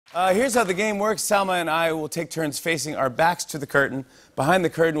Here's how the game works. Salma and I will take turns facing our backs to the curtain. Behind the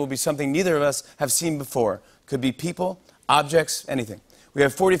curtain will be something neither of us have seen before. Could be people, objects, anything. We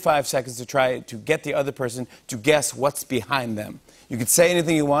have 45 seconds to try to get the other person to guess what's behind them. You can say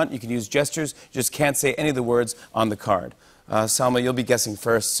anything you want. You can use gestures. You just can't say any of the words on the card. Salma, you'll be guessing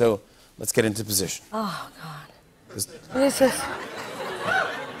first, so let's get into position. Oh, God. This is...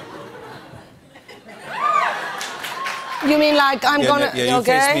 You mean like I'm gonna... Yeah, you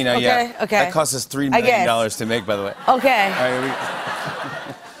okay, face me now, okay, okay. That cost us $3 million to make, by the way. Okay.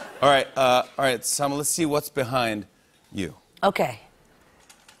 All right, Salma, let's see what's behind you. Okay.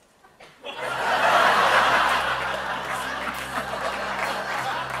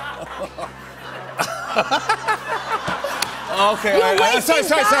 Okay. You're wasting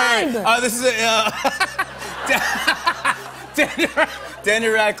sorry. time. This is Danny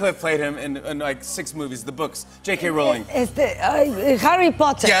Radcliffe played him in like 6 movies, the books. J.K. Rowling. Harry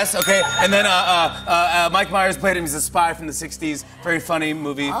Potter. Yes, okay. And then Mike Myers played him. He's a spy from the 60s. Very funny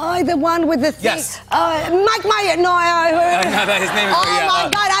movie. Oh, the one with the thing. Yes. Mike Myers. No, his name is... Oh, my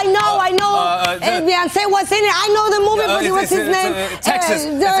God, I know. Beyonce was in it. I know the movie, but what's his name? Texas.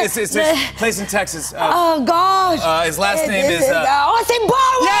 It's a place in Texas. Oh, gosh. His last name is... Austin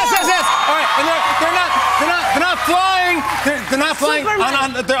Bowers! Yes. All right, and they're not flying. They're not flying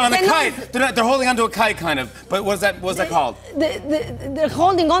they're on a kite. They're holding onto a kite, kind of. But what's that called? They're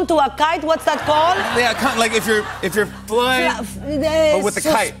holding onto a kite. What's that called? Yeah, kind of like if you're flying, but with the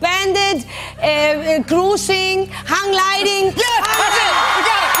kite. Suspended, cruising, hang gliding. Yeah, that's it. We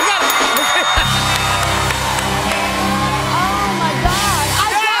got it. Oh my God!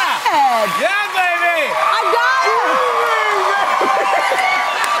 I got it. Yeah, baby. I got it.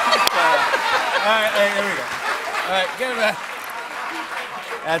 All right, here we go. All right, get it back.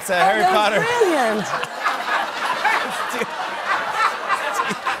 That's Harry Potter. Brilliant.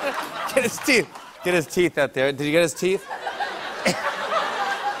 Get his teeth. Get his teeth out there. Did you get his teeth?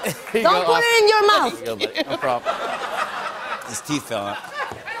 Don't put it in your mouth. There you go, buddy. No problem. His teeth fell out.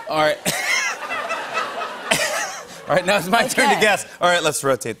 All right. All right, now it's my turn to guess. All right, let's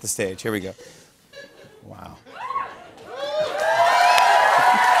rotate the stage. Here we go. Wow.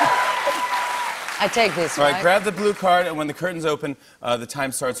 I take this, All right, grab the blue card, and when the curtains open, the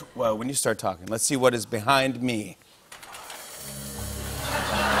time starts when you start talking. Let's see what is behind me.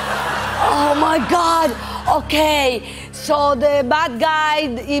 Oh, my God. Okay, so the bad guy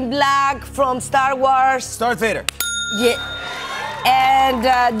in black from Star Wars. Darth Vader. Yeah. And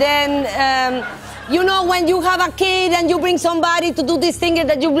then, you know, when you have a kid and you bring somebody to do this thing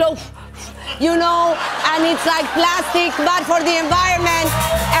that you blow, you know, and it's like plastic, bad for the environment,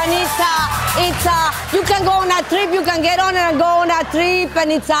 and you can go on a trip, you can get on and go on a trip,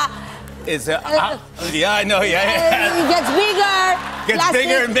 and yeah, I know, yeah. It gets bigger. Gets plastic,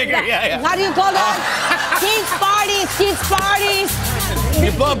 bigger and bigger, yeah. How do you call that? Kids parties.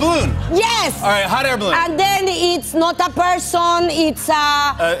 You blow a balloon. Yes. All right, hot air balloon. And then it's not a person, it's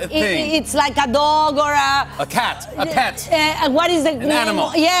a thing. It's like a dog or a cat, a pet. What is the name?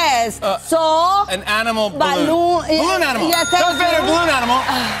 Animal. Yes. So an animal balloon. Balloon animal. Yes, Darth Vader balloon animal.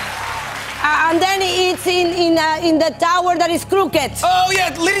 And then it's in the tower that is crooked. Oh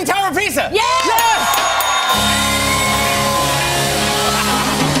yeah, Leaning Tower of Pisa. Yes.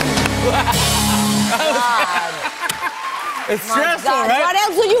 It's stressful, right? What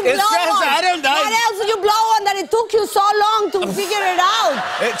else would you blow on? I don't know. What else would you blow on that it took you so long to figure it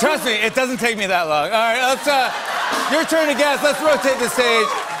out? Trust me, it doesn't take me that long. All right, let's. Your turn to guess. Let's rotate the stage.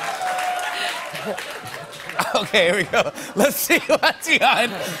 Okay, here we go. Let's see what's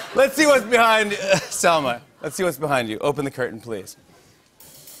behind. Let's see what's behind Salma. Let's see what's behind you. Open the curtain, please.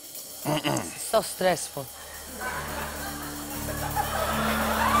 So stressful.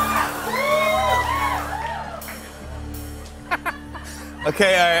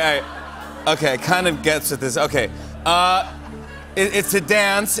 Okay, all right. Okay, kind of gets at this. Okay. It's a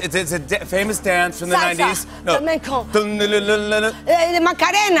dance. It's a famous dance from the Salsa. 90s. No. The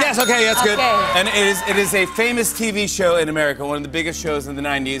Macarena. Yes, okay, that's good. Okay. And it is a famous TV show in America, one of the biggest shows in the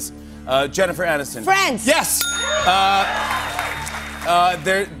 90s. Jennifer Aniston. Friends. Yes.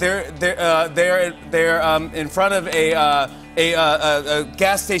 They're in front of a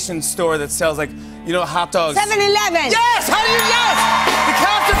gas station store that sells like, you know, hot dogs. 7-Eleven. Yes! How do you yes? The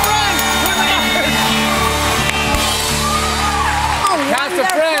cast of Friends. Cast of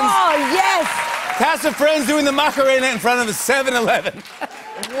Friends. Oh, yes. Cast of Friends doing the Macarena in front of a 7-Eleven.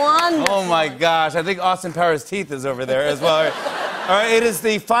 Wonderful. Oh my gosh! I think Austin Powers' teeth is over there as well. All right, it is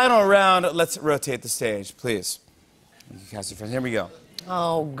the final round. Let's rotate the stage, please. Cast of Friends. Here we go.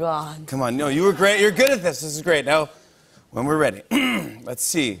 Oh God. Come on, no, you were great. You're good at this. This is great. Now, When we're ready, let's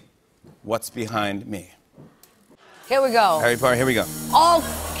see what's behind me. Here we go. Harry Potter, here we go.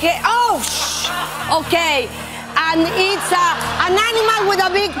 Okay. Oh, okay. And it's an animal with a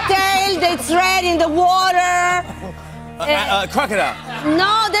big tail that's red in the water. Crocodile.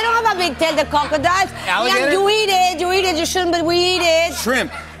 No, they don't have a big tail, the crocodiles. Alligator? Yeah, you eat it, you shouldn't, but we eat it.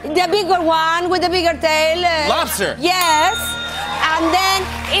 Shrimp. The bigger one with the bigger tail. Lobster. Yes. And then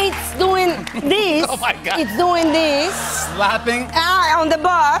it's doing this. Oh my God. It's doing this. Slapping. On the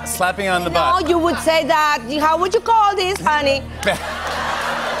butt. Slapping on the butt. No, you would say that. How would you call this, honey?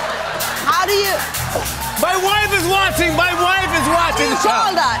 How do you... My wife is watching. My wife is watching. How do you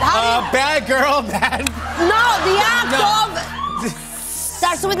call that? Bad girl, bad. No, the act of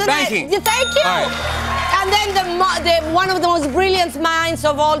starts with an Banking. Thank you. All right. And then one of the most brilliant minds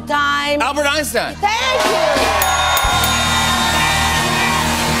of all time. Albert Einstein. Thank you.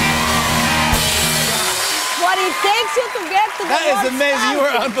 What it takes you to get to the That is word amazing. You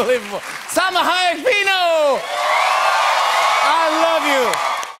are unbelievable. Salma Hayek, Pino. I love you.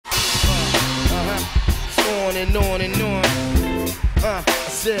 On and on and on. I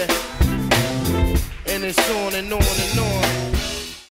said, and it's on and on and on.